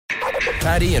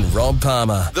Paddy and Rob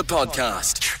Palmer, the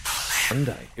podcast.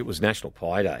 Monday, it was National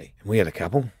Pie Day, and we had a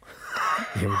couple.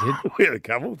 Yeah, we did. We had a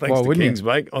couple, thanks Why to wouldn't Kings,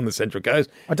 mate, on the Central Coast.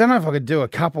 I don't know if I could do a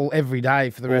couple every day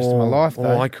for the rest of my life,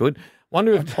 though. I could.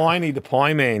 Wonder if Piney the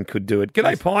Pie Man could do it.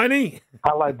 G'day, Piney.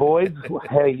 Hello, boys.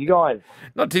 How are you guys?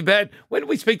 Not too bad. When did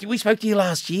we speak to you? We spoke to you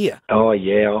last year. Oh,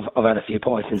 yeah. I've had a few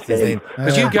pies since then.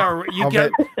 Because you go,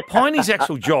 bet. Piney's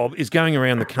actual job is going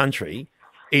around the country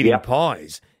eating Yep.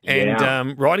 pies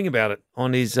and writing about it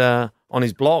on his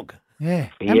blog. Yeah.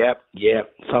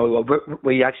 Yep. So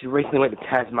we actually recently went to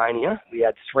Tasmania. We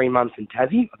had 3 months in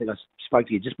Tassie. I think I spoke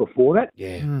to you just before that.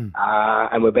 Yeah.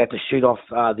 And we're about to shoot off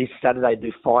this Saturday to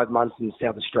do 5 months in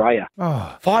South Australia.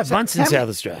 Oh, 5 months in how many- South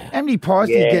Australia. how many pies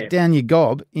do you Yeah. get down your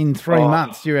gob in 3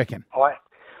 months, do you reckon?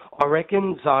 I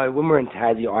reckon, so when we were in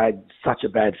Tassie, I had such a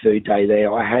bad food day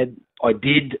there. I had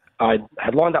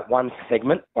lined up one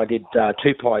segment. I did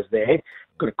 2 pies there.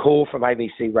 Got a call from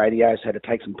ABC Radio, so I had to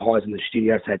take some pies in the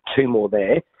studio, so I had 2 more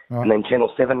there. Right. And then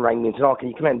Channel 7 rang me and said, can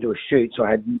you come out and do a shoot? So I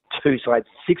had 2, so I had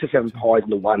 6 or 7 pies in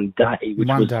the one day, which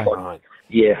One was day. like,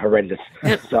 yeah, horrendous.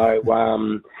 So,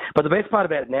 but the best part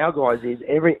about it now, guys, is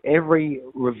every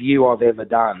review I've ever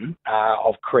done,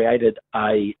 I've created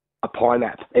a pie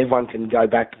map. Everyone can go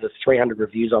back to the 300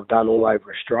 reviews I've done all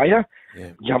over Australia,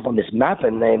 jump on this map,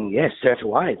 and then, surf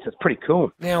away. So it's pretty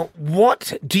cool. Now,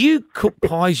 do you cook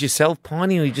pies yourself,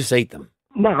 Piney, or you just eat them?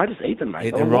 No, I just eat them, mate.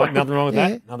 Eat them, right? Nothing wrong with Yeah.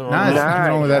 that? Nothing No, wrong with there's that?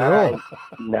 nothing wrong with that at all.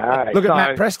 No. Look So- at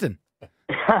Matt Preston.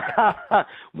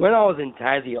 when I was in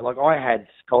Tassie, I had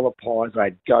scholar pies, I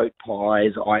had goat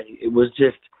pies. It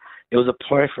was a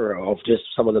plethora of just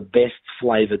some of the best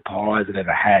flavoured pies I've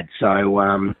ever had. So,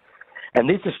 and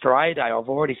this Australia Day, I've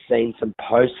already seen some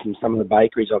posts from some of the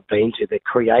bakeries I've been to. They're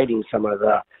creating some of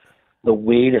the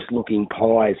weirdest looking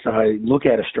pies. So look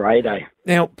at Australia Day.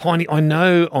 Now, Piney, I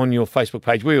know on your Facebook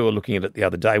page, we were looking at it the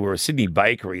other day, where a Sydney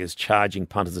bakery is charging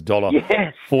punters $1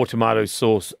 Yes. for tomato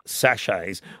sauce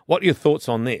sachets. What are your thoughts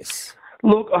on this?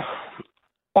 Look,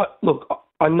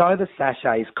 I know the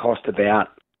sachets cost about,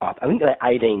 I think they're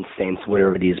 18 cents,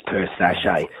 whatever it is per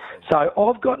sachet. So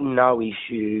I've got no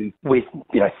issue with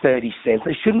 30 cents.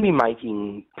 They shouldn't be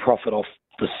making profit off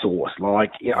the sauce.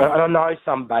 I know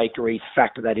some bakeries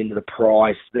factor that into the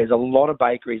price. There's a lot of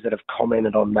bakeries that have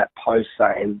commented on that post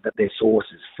saying that their sauce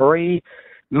is free.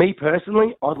 Me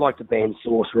personally, I'd like to ban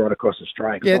sauce right across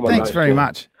Australia. Yeah, I'm a thanks no very sauce-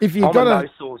 much. If I'm you've got a to, no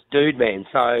sauce dude, man.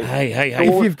 So Hey.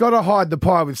 if you've got to hide the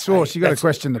pie with sauce, you've got to that's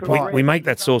question the pie. We make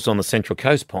that sauce on the Central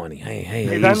Coast, Piney. Hey,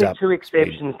 there's ease only up. 2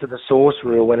 exceptions to the sauce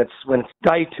rule. When it's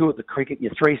day 2 at the cricket,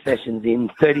 you're 3 sessions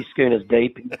in, 30 schooners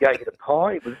deep, and you go get a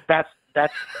pie.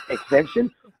 That's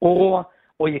exception. Or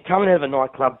you're coming out of a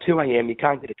nightclub, 2 a.m., you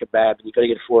can't get a kebab, and you've got to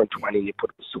get a 4 and 20, and you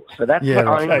put it with sauce. So that's Yeah, the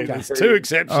right. only Okay, there's 2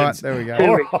 exceptions. All right, there we go.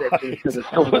 2 exceptions to the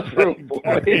sauce rule, boys.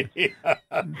 All right.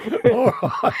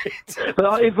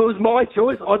 But if it was my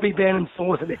choice, I'd be banning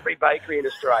sauce in every bakery in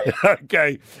Australia.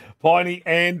 Okay, Piney,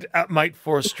 and mate,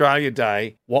 for Australia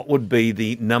Day, what would be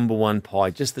the number one pie?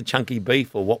 Just the chunky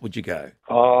beef, or what would you go?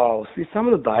 Oh, see, some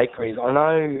of the bakeries, I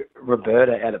know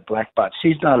Roberta out at Blackbutt,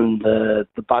 she's done the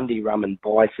Bundy Rum and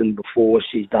Bison before,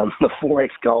 she's done the 4X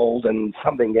Gold and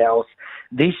something else.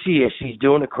 This year, she's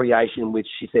doing a creation which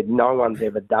she said no one's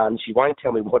ever done. She won't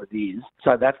tell me what it is,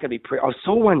 so that's going to be I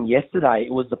saw one yesterday,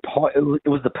 it was the pie, it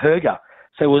was the Perga,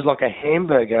 so it was like a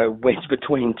hamburger wedged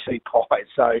between 2 pies,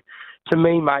 so to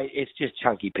me, mate, it's just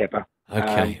chunky pepper.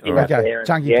 Okay, Get all right. out there and-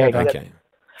 Chunky yeah, pepper. get Okay.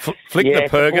 Flick yeah, the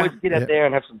Perga. boys, get out there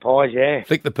and have some pies, yeah.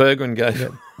 Flick the Perga and go.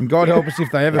 And God help us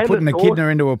if they ever And put an the sauce. echidna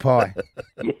into a pie.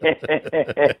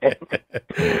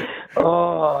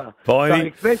 Oh,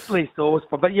 Piney. so especially sauce.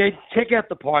 But yeah, check out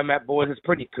the pie map, boys. It's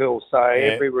pretty cool. So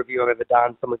every review I've ever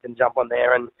done, someone can jump on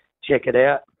there and check it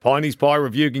out. Piney's Pie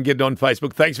Review, can get it on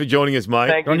Facebook. Thanks for joining us, mate.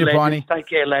 Thank On you, your legends. Piney. Take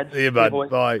care, lads. See you, bud. boys.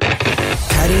 Bye.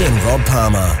 Paddy and Rob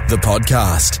Palmer, the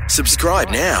podcast. Subscribe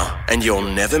now and you'll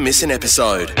never miss an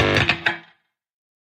episode.